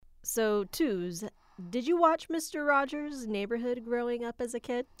So, Twos, did you watch Mr. Rogers' Neighborhood growing up as a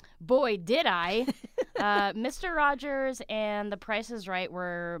kid? Boy, did I. Mr. Rogers and The Price is Right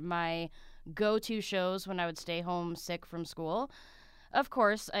were my go-to shows when I would stay home sick from school. Of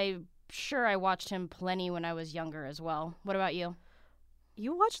course, I watched him plenty when I was younger as well. What about you?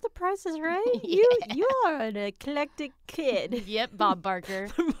 You watch The Price is Right? Yeah. You are an eclectic kid. Yep, Bob Barker.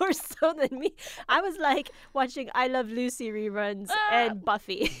 More so than me. I was like watching I Love Lucy reruns and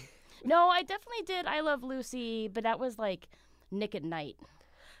Buffy. No, I definitely did I Love Lucy, but that was like Nick at Night.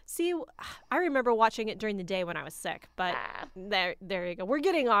 See, I remember watching it during the day when I was sick, but there you go. We're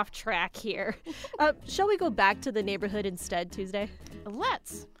getting off track here. Shall we go back to the neighborhood instead, Tuesday?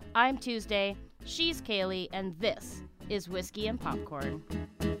 Let's. I'm Tuesday, she's Kaylee, and this is Whiskey and Popcorn.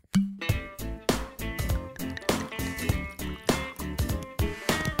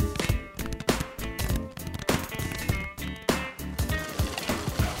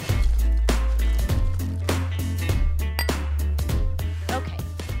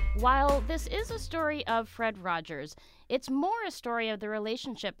 While this is a story of Fred Rogers, it's more a story of the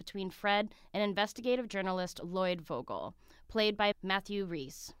relationship between Fred and investigative journalist Lloyd Vogel, played by Matthew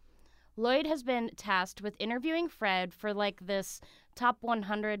Rhys. Lloyd has been tasked with interviewing Fred for this top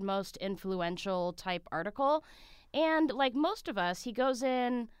 100 most influential type article, and like most of us, he goes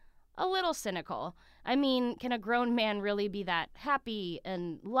in a little cynical. I mean, can a grown man really be that happy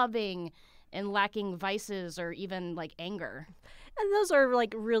and loving and lacking vices or even anger? And those are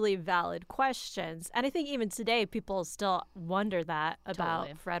really valid questions. And I think even today people still wonder that about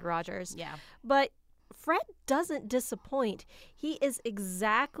Totally. Fred Rogers. Yeah. But Fred doesn't disappoint. He is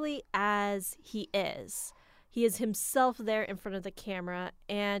exactly as he is. He is himself there in front of the camera,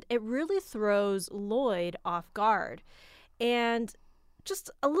 and it really throws Lloyd off guard. And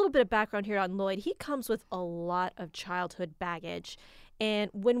just a little bit of background here on Lloyd. He comes with a lot of childhood baggage.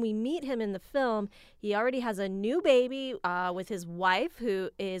 And when we meet him in the film, he already has a new baby with his wife, who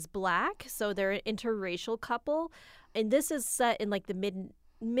is black. So they're an interracial couple. And this is set in the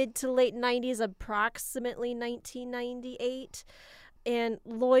mid to late 90s, approximately 1998. And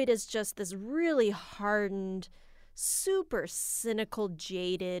Lloyd is just this really hardened, super cynical,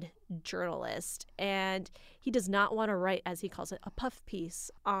 jaded journalist. And he does not want to write, as he calls it, a puff piece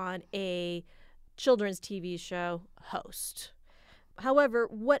on a children's TV show host. However,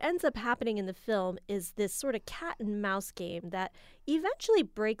 what ends up happening in the film is this sort of cat and mouse game that eventually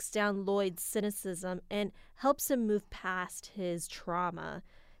breaks down Lloyd's cynicism and helps him move past his trauma,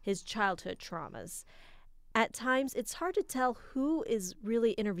 his childhood traumas. At times, it's hard to tell who is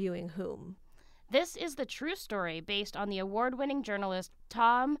really interviewing whom. This is the true story based on the award-winning journalist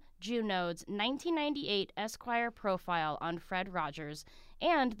Tom Junode's 1998 Esquire profile on Fred Rogers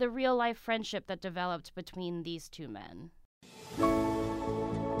and the real-life friendship that developed between these two men.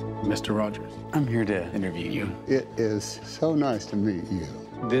 Mr. Rogers, I'm here to interview you. It is so nice to meet you.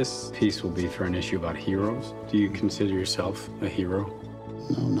 This piece will be for an issue about heroes. Do you consider yourself a hero?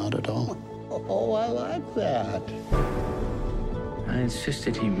 No, not at all. Oh, I like that. I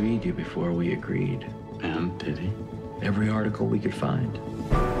insisted he read you before we agreed. And did he? Every article we could find.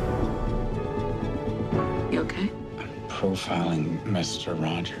 You okay? I'm profiling Mr.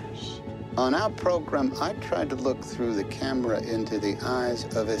 Rogers. On our program, I tried to look through the camera into the eyes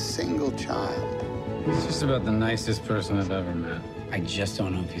of a single child. He's just about the nicest person I've ever met. I just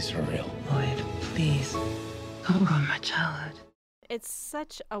don't know if he's for real. Lloyd, please, don't ruin my childhood. It's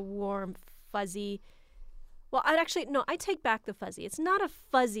such a warm, fuzzy... Well, I take back the fuzzy. It's not a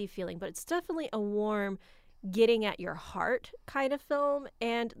fuzzy feeling, but it's definitely a warm, getting at your heart kind of film.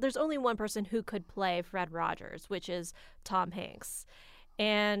 And there's only one person who could play Fred Rogers, which is Tom Hanks.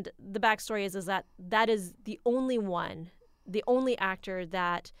 And the backstory is that is the only actor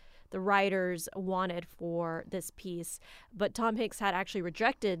that the writers wanted for this piece. But Tom Hanks had actually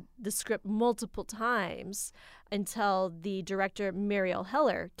rejected the script multiple times until the director Mariel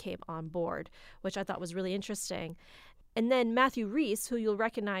Heller came on board, which I thought was really interesting. And then Matthew Rhys, who you'll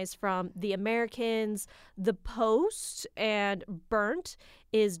recognize from The Americans, The Post, and Burnt,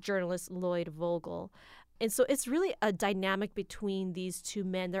 is journalist Lloyd Vogel. And so it's really a dynamic between these two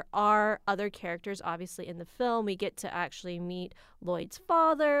men. There are other characters, obviously, in the film. We get to actually meet Lloyd's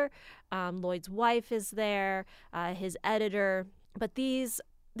father. Lloyd's wife is there, his editor. But these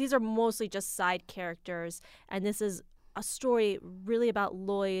are mostly just side characters. And this is a story really about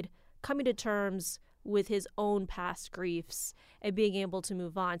Lloyd coming to terms with his own past griefs and being able to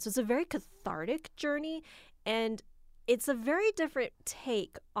move on. So it's a very cathartic journey. And it's a very different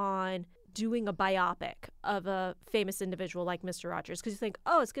take on doing a biopic of a famous individual like Mr. Rogers, because you think,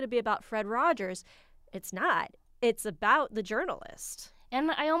 oh, it's going to be about Fred Rogers. It's not. It's about the journalist. And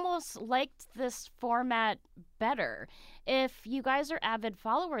I almost liked this format better. If you guys are avid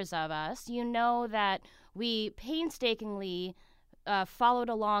followers of us, you know that we painstakingly followed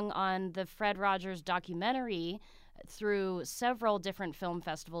along on the Fred Rogers documentary through several different film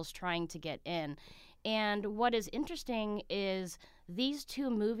festivals trying to get in. And what is interesting is these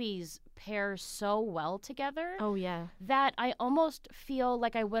two movies pair so well together. Oh, yeah. That I almost feel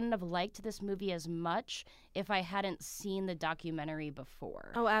like I wouldn't have liked this movie as much if I hadn't seen the documentary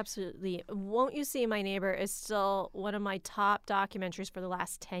before. Oh, absolutely. Won't You See My Neighbor is still one of my top documentaries for the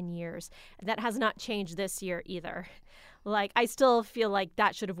last 10 years. That has not changed this year either. Like, I still feel like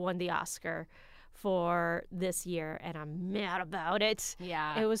that should have won the Oscar for this year, and I'm mad about it.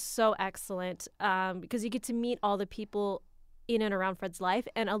 Yeah. It was so excellent because you get to meet all the people in and around Fred's life,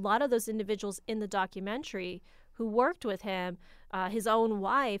 and a lot of those individuals in the documentary who worked with him, his own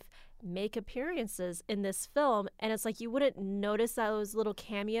wife, make appearances in this film, and it's like you wouldn't notice those little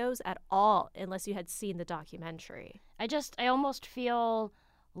cameos at all unless you had seen the documentary. I almost feel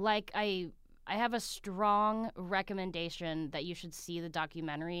like I have a strong recommendation that you should see the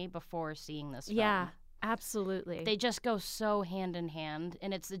documentary before seeing this film. Yeah, absolutely. They just go so hand in hand,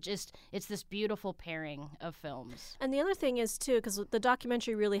 and it's this beautiful pairing of films. And the other thing is, too, because the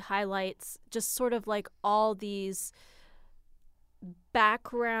documentary really highlights just sort of like all these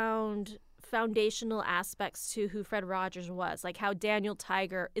background foundational aspects to who Fred Rogers was, like how Daniel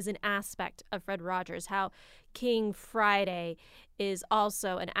Tiger is an aspect of Fred Rogers, how King Friday is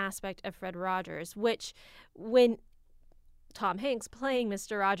also an aspect of Fred Rogers, which when Tom Hanks playing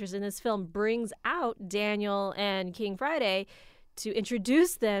Mr. Rogers in this film brings out Daniel and King Friday to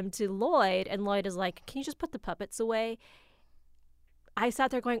introduce them to Lloyd, and Lloyd is like, can you just put the puppets away? I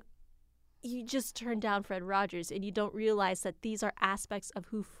sat there going, you just turned down Fred Rogers and you don't realize that these are aspects of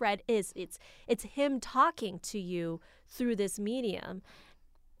who Fred is. It's him talking to you through this medium.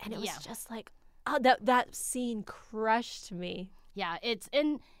 And it was just like, oh, that scene crushed me. Yeah, it's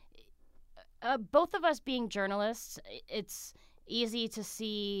in both of us being journalists, it's easy to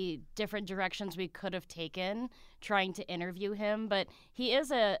see different directions we could have taken trying to interview him, but he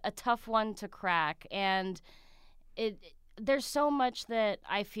is a tough one to crack, and there's so much that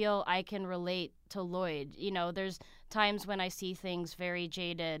I feel I can relate to Lloyd. You know, there's times when I see things very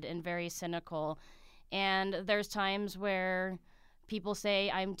jaded and very cynical, and there's times where people say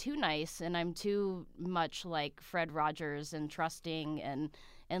I'm too nice and I'm too much like Fred Rogers and trusting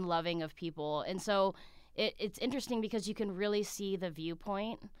and loving of people. And so it's interesting because you can really see the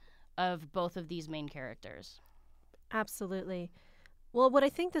viewpoint of both of these main characters. Absolutely. Well, what I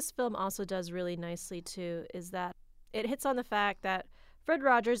think this film also does really nicely, too, is that it hits on the fact that Fred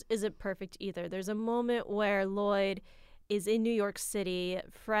Rogers isn't perfect either. There's a moment where Lloyd is in New York City.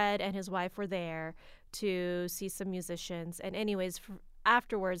 Fred and his wife were there to see some musicians. And anyways,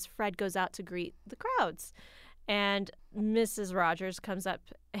 afterwards, Fred goes out to greet the crowds. And Mrs. Rogers comes up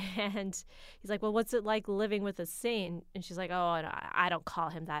and he's like, well, what's it like living with a saint? And she's like, oh, I don't call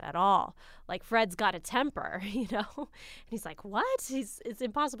him that at all. Like, Fred's got a temper, you know? And he's like, what? It's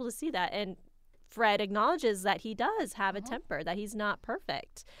impossible to see that. And Fred acknowledges that he does have a temper, that he's not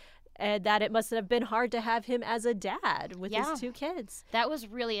perfect, and that it must have been hard to have him as a dad with his two kids. That was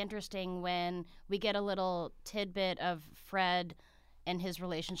really interesting when we get a little tidbit of Fred and his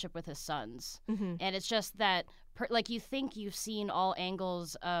relationship with his sons. Mm-hmm. And it's just that, like, you think you've seen all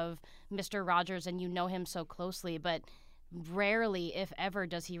angles of Mr. Rogers and you know him so closely, but rarely, if ever,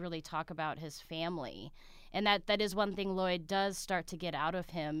 does he really talk about his family. And that is one thing Lloyd does start to get out of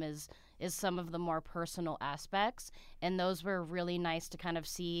him is some of the more personal aspects, and those were really nice to kind of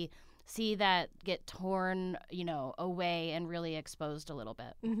see that get torn, you know, away and really exposed a little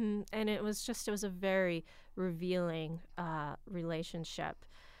bit. Mm-hmm. And it was a very revealing relationship.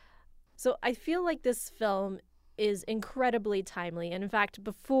 So I feel like this film is incredibly timely. And in fact,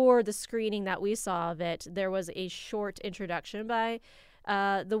 before the screening that we saw of it, there was a short introduction by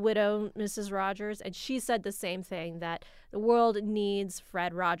the widow, Mrs. Rogers, and she said the same thing, that the world needs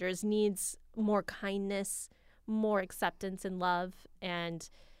Fred Rogers, needs more kindness, more acceptance and love, and,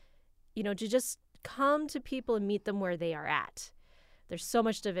 you know, to just come to people and meet them where they are at. There's so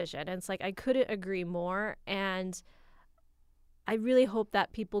much division, and it's like I couldn't agree more, and I really hope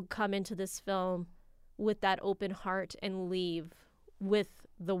that people come into this film with that open heart and leave with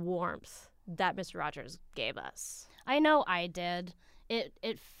the warmth that Mr. Rogers gave us. I know I did.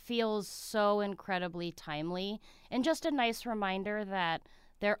 It feels so incredibly timely, and just a nice reminder that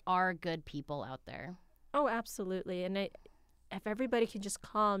there are good people out there. Oh, absolutely. And if everybody can just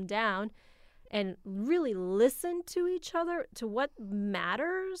calm down and really listen to each other, to what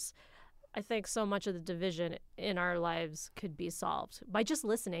matters, I think so much of the division in our lives could be solved by just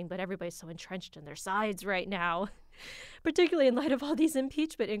listening, but everybody's so entrenched in their sides right now, particularly in light of all these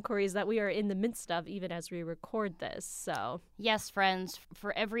impeachment inquiries that we are in the midst of even as we record this. So, yes, friends,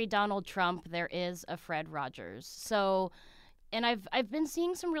 for every Donald Trump, there is a Fred Rogers. So, and I've been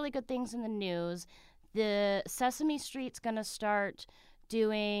seeing some really good things in the news. The Sesame Street's going to start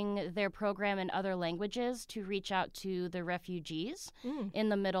doing their program in other languages to reach out to the refugees in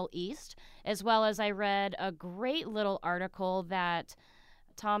the Middle East, as well as I read a great little article that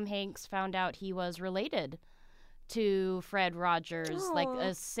Tom Hanks found out he was related to Fred Rogers, like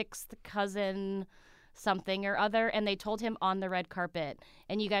a sixth cousin something or other, and they told him on the red carpet.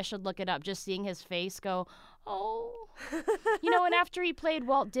 And you guys should look it up, just seeing his face go, oh. And after he played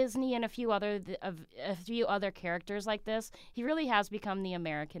Walt Disney and a few other characters like this, he really has become the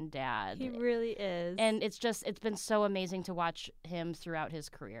American dad. He really is. And it's been so amazing to watch him throughout his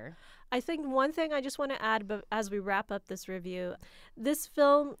career. I think one thing I just want to add as we wrap up this review, this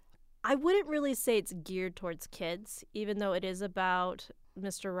film, I wouldn't really say it's geared towards kids, even though it is about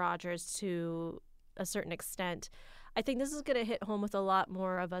Mr. Rogers to a certain extent. I think this is going to hit home with a lot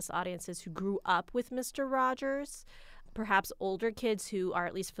more of us audiences who grew up with Mr. Rogers, perhaps older kids who are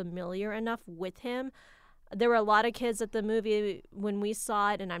at least familiar enough with him. There were a lot of kids at the movie when we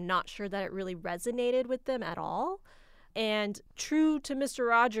saw it, and I'm not sure that it really resonated with them at all. And true to Mr.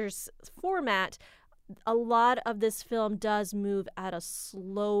 Rogers' format, a lot of this film does move at a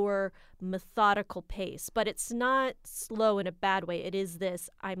slower, methodical pace, but it's not slow in a bad way. It is this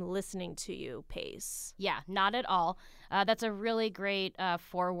I'm listening to you pace. Yeah, not at all. That's a really great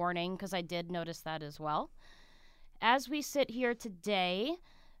forewarning, because I did notice that as well. As we sit here today,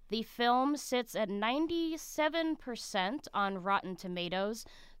 the film sits at 97% on Rotten Tomatoes.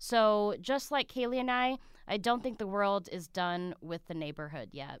 So just like Kaylee and I don't think the world is done with The Neighborhood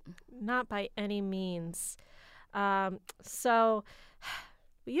yet. Not by any means. So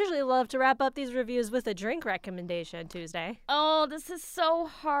we usually love to wrap up these reviews with a drink recommendation, Tuesday. Oh, this is so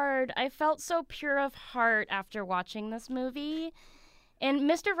hard. I felt so pure of heart after watching this movie. And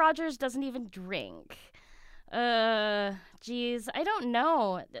Mr. Rogers doesn't even drink. Geez, I don't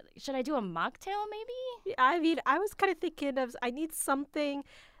know. Should I do a mocktail maybe? I mean, I was kind of thinking of, I need something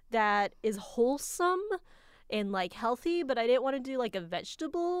that is wholesome and like healthy, but I didn't want to do like a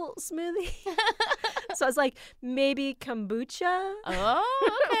vegetable smoothie. So I was like, maybe kombucha.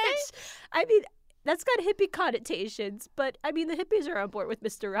 Oh, okay. Which, I mean, that's got hippie connotations, but I mean, the hippies are on board with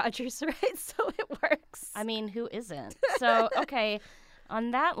Mr. Rogers, right? So it works. I mean, who isn't? So, okay,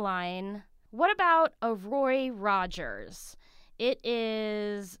 on that line, what about a Roy Rogers? It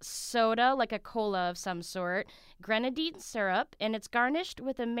is soda, like a cola of some sort, grenadine syrup, and it's garnished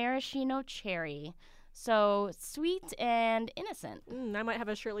with a maraschino cherry. So sweet and innocent. I might have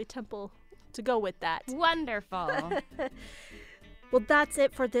a Shirley Temple to go with that. Wonderful. Well, that's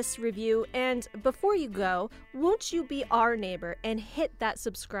it for this review. And before you go, won't you be our neighbor and hit that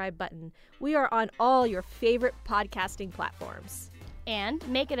subscribe button? We are on all your favorite podcasting platforms. And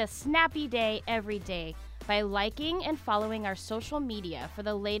make it a snappy day every day by liking and following our social media for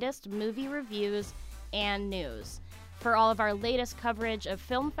the latest movie reviews and news. For all of our latest coverage of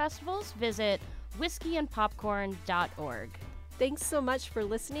film festivals, visit whiskeyandpopcorn.org. Thanks so much for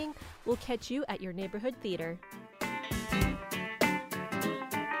listening. We'll catch you at your neighborhood theater.